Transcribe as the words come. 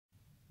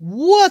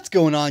What's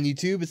going on,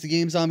 YouTube? It's the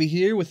Game Zombie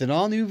here with an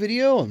all-new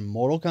video on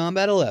Mortal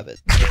Kombat 11.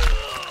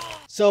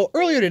 So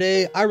earlier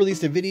today, I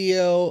released a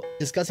video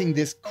discussing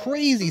this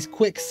crazy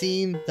quick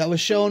scene that was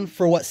shown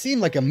for what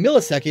seemed like a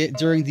millisecond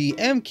during the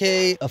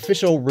MK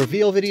official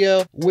reveal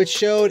video, which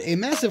showed a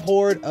massive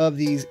horde of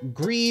these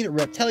green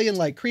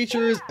reptilian-like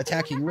creatures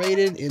attacking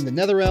Raiden in the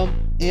Netherrealm.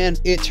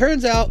 And it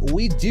turns out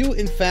we do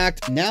in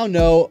fact now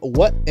know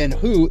what and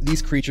who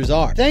these creatures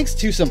are. Thanks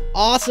to some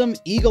awesome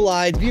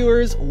eagle-eyed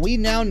viewers, we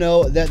now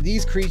know that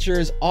these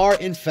creatures are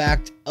in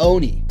fact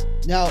Oni.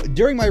 Now,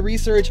 during my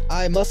research,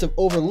 I must have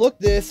overlooked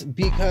this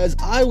because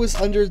I was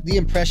under the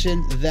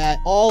impression that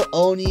all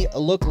Oni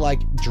look like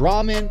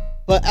Dramen,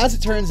 but as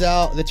it turns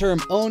out, the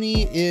term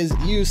Oni is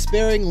used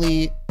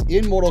sparingly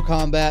in Mortal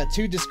Kombat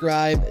to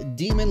describe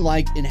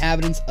demon-like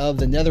inhabitants of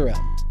the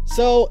Netherrealm.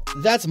 So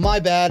that's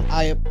my bad.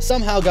 I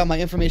somehow got my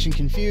information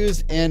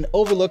confused and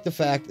overlooked the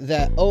fact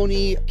that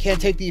Oni can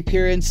take the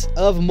appearance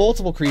of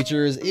multiple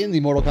creatures in the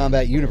Mortal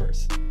Kombat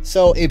universe.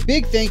 So a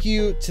big thank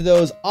you to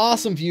those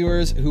awesome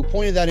viewers who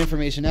pointed that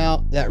information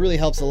out. That really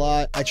helps a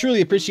lot. I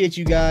truly appreciate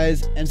you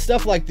guys, and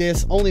stuff like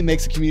this only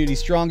makes the community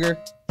stronger.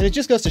 And it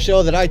just goes to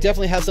show that I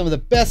definitely have some of the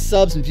best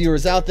subs and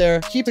viewers out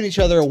there, keeping each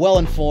other well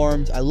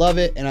informed. I love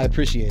it and I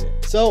appreciate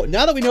it. So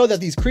now that we know that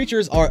these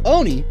creatures are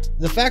Oni,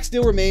 the fact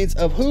still remains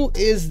of who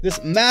is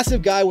this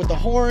massive guy with the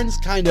horns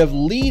kind of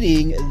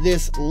leading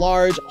this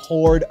large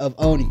horde of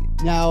Oni.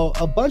 Now,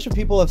 a bunch of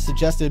people have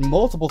suggested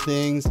multiple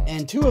things,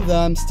 and two of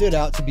them stood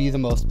out to be the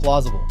most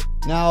plausible.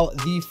 Now,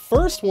 the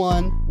first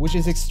one, which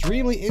is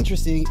extremely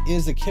interesting,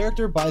 is a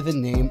character by the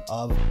name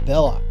of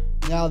Belloc.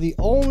 Now, the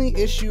only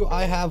issue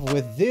I have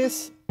with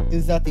this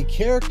is that the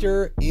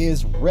character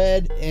is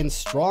red and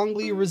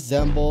strongly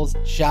resembles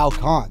Shao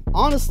Kahn.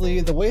 Honestly,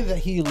 the way that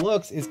he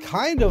looks is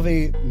kind of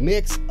a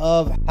mix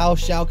of how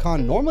Shao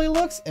Kahn normally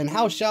looks and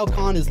how Shao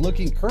Kahn is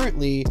looking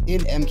currently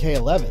in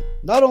MK11.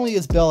 Not only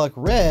is Belloc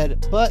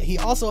red, but he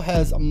also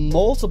has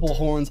multiple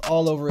horns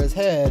all over his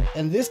head,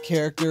 and this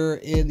character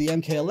in the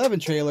MK11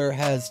 trailer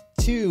has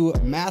two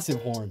massive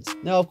horns.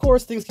 Now, of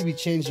course, things can be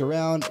changed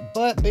around,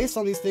 but based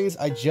on these things,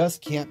 I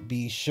just can't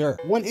be sure.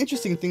 One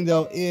interesting thing,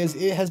 though, is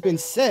it has been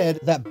said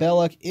that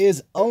Belloc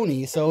is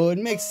Oni, so it would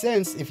make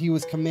sense if he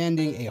was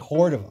commanding a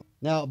horde of them.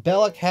 Now,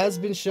 Belloc has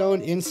been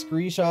shown in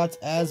screenshots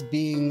as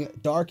being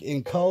dark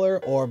in color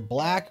or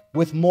black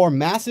with more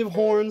massive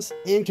horns,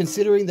 and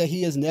considering that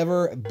he has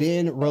never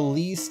been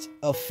released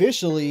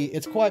officially,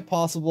 it's quite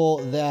possible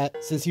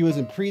that since he was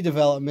in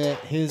pre-development,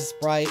 his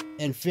sprite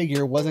and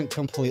figure wasn't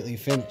completely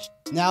finished.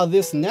 Now,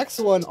 this next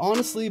one,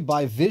 honestly,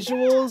 by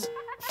visuals,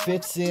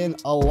 fits in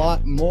a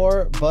lot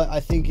more, but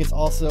I think it's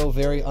also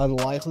very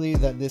unlikely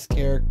that this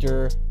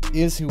character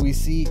is who we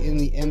see in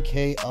the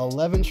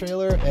MK11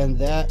 trailer, and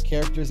that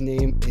character's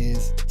name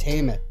is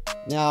Tamet.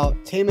 Now,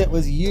 Tamet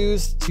was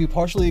used to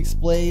partially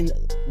explain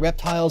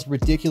Reptile's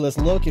ridiculous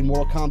look in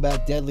Mortal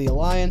Kombat Deadly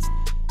Alliance,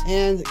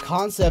 and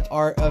concept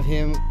art of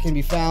him can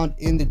be found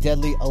in the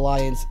Deadly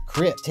Alliance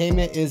crypt.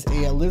 Tamet is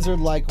a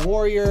lizard-like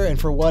warrior, and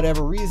for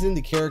whatever reason,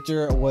 the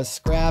character was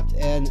scrapped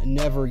and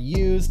never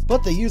used,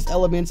 but they used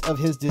elements of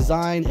his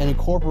design and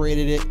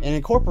incorporated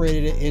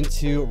it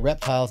into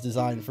Reptile's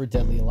design for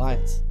Deadly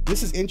Alliance.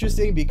 This is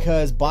interesting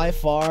because by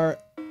far,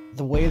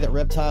 the way that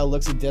Reptile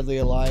looks at Deadly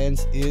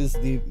Alliance is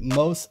the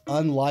most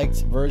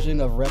unliked version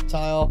of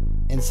Reptile,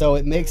 and so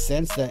it makes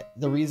sense that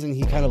the reason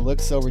he kind of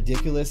looks so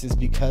ridiculous is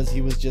because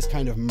he was just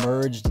kind of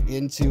merged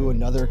into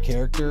another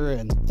character,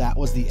 and that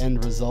was the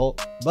end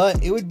result.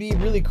 But it would be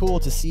really cool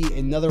to see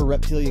another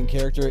reptilian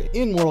character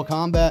in Mortal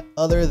Kombat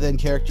other than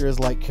characters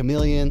like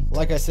Chameleon.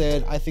 Like I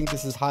said, I think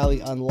this is highly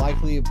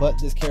unlikely, but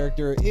this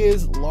character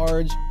is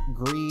large,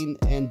 green,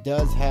 and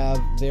does have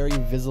very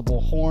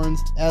visible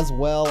horns as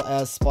well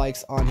as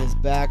spikes on his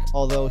back,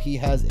 although he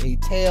has a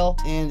tail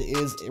and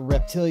is a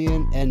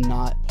reptilian and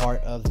not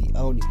part of the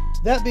Oni.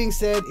 That being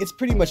said, it's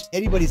pretty much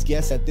anybody's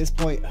guess at this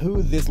point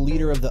who this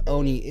leader of the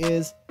Oni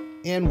is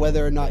and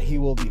whether or not he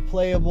will be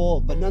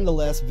playable, but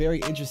nonetheless, very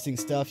interesting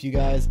stuff, you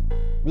guys.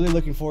 Really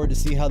looking forward to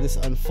see how this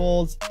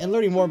unfolds and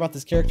learning more about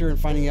this character and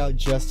finding out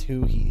just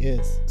who he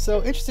is.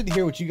 So interested to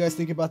hear what you guys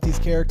think about these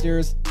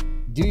characters.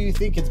 Do you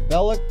think it's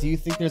Belloc? Do you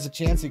think there's a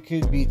chance it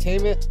could be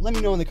Tamet? Let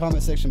me know in the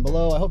comment section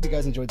below. I hope you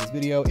guys enjoyed this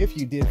video. If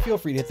you did, feel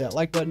free to hit that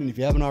like button, and if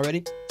you haven't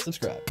already,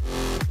 subscribe.